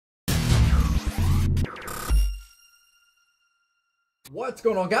What's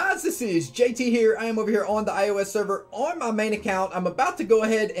going on, guys? This is JT here. I am over here on the iOS server on my main account. I'm about to go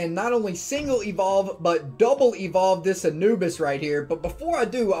ahead and not only single evolve but double evolve this AnubiS right here. But before I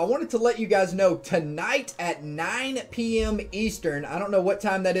do, I wanted to let you guys know tonight at 9 p.m. Eastern, I don't know what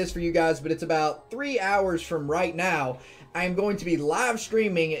time that is for you guys, but it's about 3 hours from right now, I am going to be live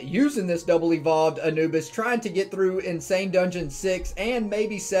streaming using this double evolved AnubiS, trying to get through Insane Dungeon 6 and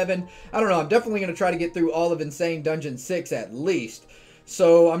maybe 7. I don't know. I'm definitely going to try to get through all of Insane Dungeon 6 at least.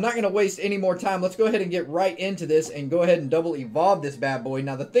 So I'm not going to waste any more time. Let's go ahead and get right into this and go ahead and double evolve this bad boy.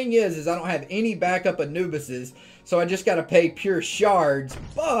 Now the thing is I don't have any backup AnubiSes, so I just got to pay pure shards.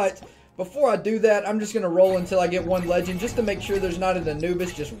 But before I do that, I'm just going to roll until I get one legend just to make sure there's not an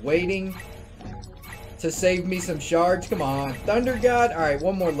AnubiS just waiting to save me some shards. Come on, Thunder God. All right,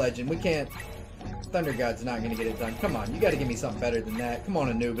 one more legend. We can't. Thunder God's not going to get it done. Come on, you got to give me something better than that. Come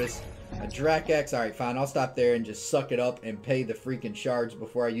on, AnubiS. A Dracax. Alright, fine. I'll stop there and just suck it up and pay the freaking shards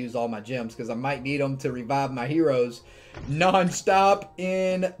before I use all my gems, because I might need them to revive my heroes non-stop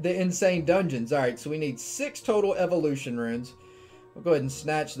in the Insane Dungeons. Alright, so we need 6 total evolution runes. We'll go ahead and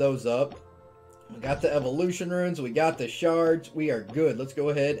snatch those up. We got the evolution runes. We got the shards. We are good. Let's go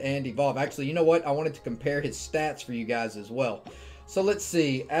ahead and evolve. Actually, you know what? I wanted to compare his stats for you guys as well. So let's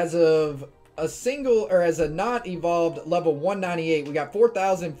see. As of a single, or as a not evolved level 198, we got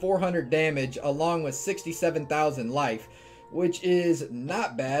 4,400 damage along with 67,000 life, which is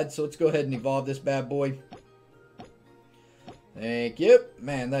not bad. So let's go ahead and evolve this bad boy. Thank you.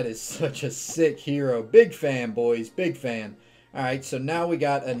 Man, that is such a sick hero. Big fan, boys. Big fan. Alright, so now we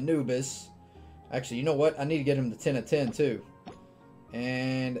got AnubiS. Actually, you know what? I need to get him to 10 of 10 too.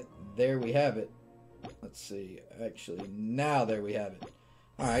 And there we have it. Let's see. Actually, now there we have it.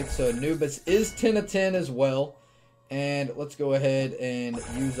 Alright, so AnubiS is 10 of 10 as well. And let's go ahead and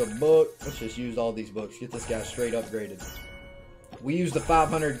use a book. Let's just use all these books. Get this guy straight upgraded. We use the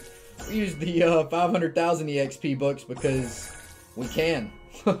 500. We use the 500,000 EXP books because we can.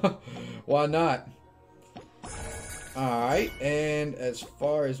 Why not? Alright, and as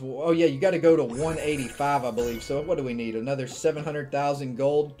far as... oh yeah, you got to go to 185, I believe. So what do we need? Another 700,000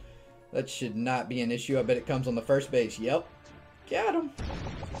 gold? That should not be an issue. I bet it comes on the first base. Yep. Got him.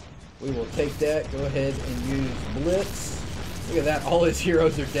 We will take that. Go ahead and use Blitz. Look at that. All his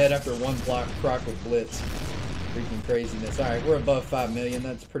heroes are dead after one proc with Blitz. Freaking craziness. Alright, we're above 5 million.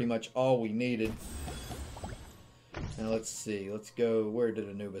 That's pretty much all we needed. Now let's see. Let's go. Where did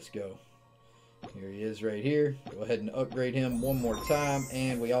AnubiS go? Here he is right here. Go ahead and upgrade him one more time.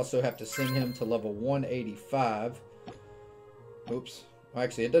 And we also have to send him to level 185. Oops. Well,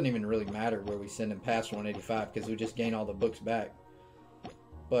 actually, it doesn't even really matter where we send him past 185 because we just gain all the books back.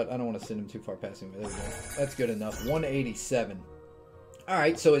 But I don't want to send him too far past him. There we go. That's good enough. 187.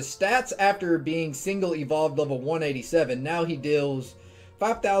 Alright, so his stats after being single evolved level 187, now he deals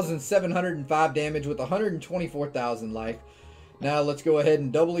 5,705 damage with 124,000 life. Now let's go ahead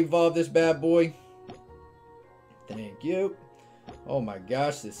and double evolve this bad boy. Thank you. Oh my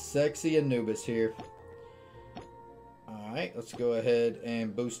gosh, this sexy AnubiS here. Alright, let's go ahead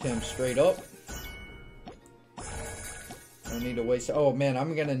and boost him straight up. I don't need to waste... oh man,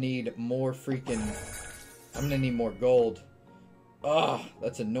 I'm gonna need more freaking... I'm gonna need more gold. Ah,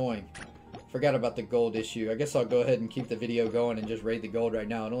 that's annoying. Forgot about the gold issue. I guess I'll go ahead and keep the video going and just raid the gold right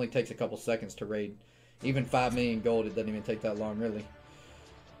now. It only takes a couple seconds to raid. Even 5 million gold, it doesn't even take that long, really.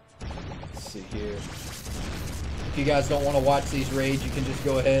 Let's see here. If you guys don't want to watch these raids, you can just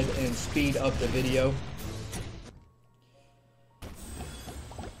go ahead and speed up the video.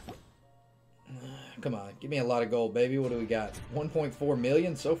 Come on, give me a lot of gold, baby. What do we got? 1.4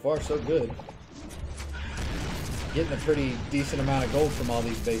 million? So far, so good. Getting a pretty decent amount of gold from all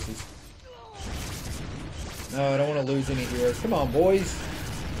these bases. No, I don't want to lose any heroes. Come on, boys.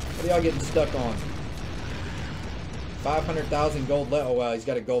 What are y'all getting stuck on? 500,000 gold left. Oh, wow, he's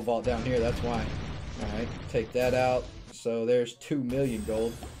got a gold vault down here. That's why. Alright, take that out. So there's 2 million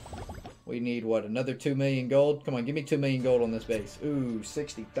gold. We need, what, another 2 million gold? Come on, give me 2 million gold on this base. Ooh,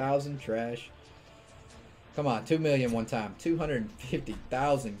 60,000. Trash. Come on, 2 million one time.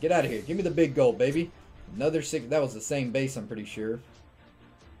 250,000. Get out of here. Give me the big gold, baby. Another 6. That was the same base, I'm pretty sure.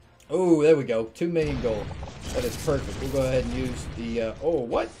 Oh, there we go. 2 million gold. That is perfect. We'll go ahead and use the... oh,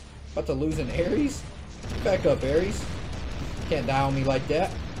 what? About to lose an Ares? Back up, Ares. Can't die on me like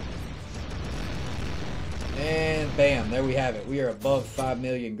that. And bam, there we have it. We are above 5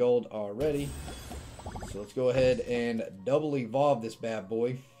 million gold already. So let's go ahead and double evolve this bad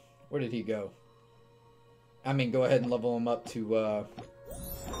boy. Where did he go? I mean, go ahead and level him up to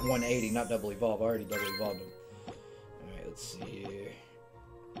 180, not double evolve. I already double evolved him. Alright, let's see here.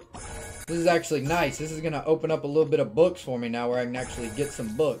 This is actually nice. This is going to open up a little bit of books for me now where I can actually get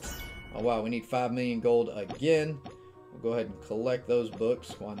some books. Oh, wow. We need 5 million gold again. We'll go ahead and collect those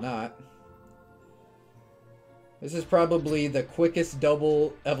books. Why not? This is probably the quickest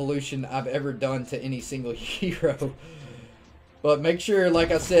double evolution I've ever done to any single hero. But make sure,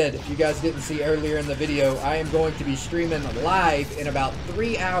 like I said, if you guys didn't see earlier in the video, I am going to be streaming live in about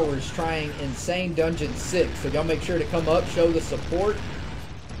 3 hours trying Insane Dungeon 6. So y'all make sure to come up, show the support,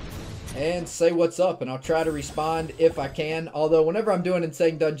 and say what's up. And I'll try to respond if I can. Although whenever I'm doing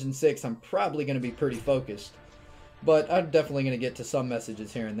Insane Dungeon 6, I'm probably going to be pretty focused. But I'm definitely going to get to some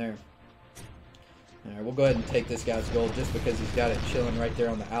messages here and there. Alright, we'll go ahead and take this guy's gold just because he's got it chilling right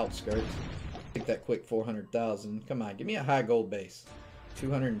there on the outskirts. Take that quick 400,000. Come on, give me a high gold base.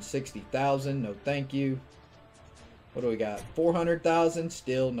 260,000, no thank you. What do we got? 400,000,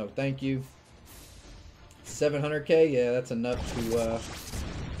 still no thank you. 700k, yeah, that's enough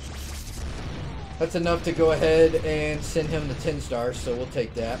to go ahead and send him the 10 stars, so we'll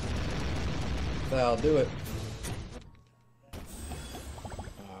take that. That'll do it.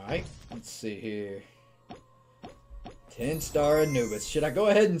 Alright, let's see here. 10-star AnubiS. Should I go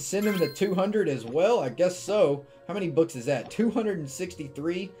ahead and send him the 200 as well? I guess so. How many books is that?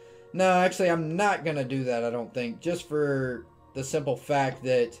 263? No, actually, I'm not going to do that, I don't think. Just for the simple fact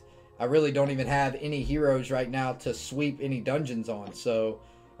that I really don't even have any heroes right now to sweep any dungeons on. So,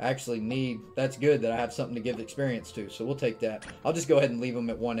 I actually need... That's good that I have something to give experience to. So, we'll take that. I'll just go ahead and leave him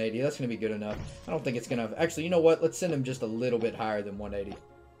at 180. That's going to be good enough. I don't think it's going to... Actually, you know what? Let's send him just a little bit higher than 180.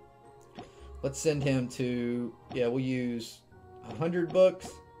 Let's send him to, yeah, we'll use 100 books.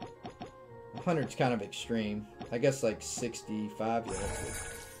 100's kind of extreme. I guess like 65. Yeah, that's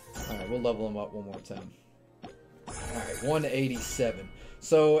good. Alright, we'll level him up one more time. Alright, 187.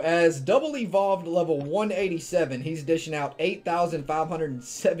 So, as double evolved level 187, he's dishing out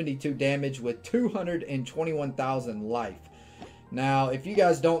 8,572 damage with 221,000 life. Now, if you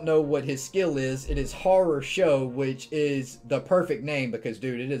guys don't know what his skill is, it is Horror Show, which is the perfect name because,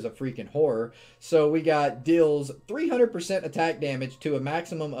 dude, it is a freaking horror. So we got deals 300% attack damage to a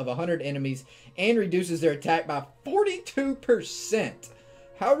maximum of 100 enemies and reduces their attack by 42%.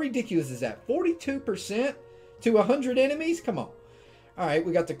 How ridiculous is that? 42% to 100 enemies? Come on. Alright,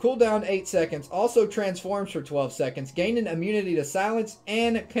 we got the cooldown 8 seconds, also transforms for 12 seconds, gaining immunity to silence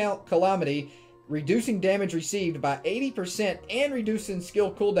and calamity, reducing damage received by 80% and reducing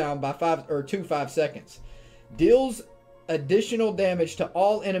skill cooldown by 5 seconds. Deals additional damage to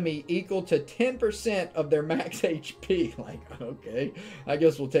all enemy equal to 10% of their max HP. Like, okay, I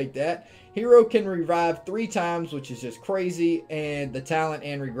guess we'll take that. Hero can revive 3 times, which is just crazy, and the talent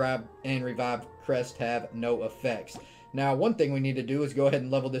and revive crest have no effects. Now, one thing we need to do is go ahead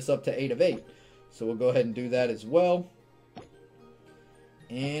and level this up to 8 of 8. So we'll go ahead and do that as well.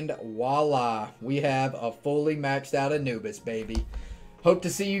 And voila, we have a fully maxed out AnubiS, baby. Hope to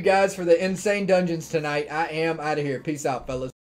see you guys for the Insane Dungeons tonight. I am out of here. Peace out, fellas.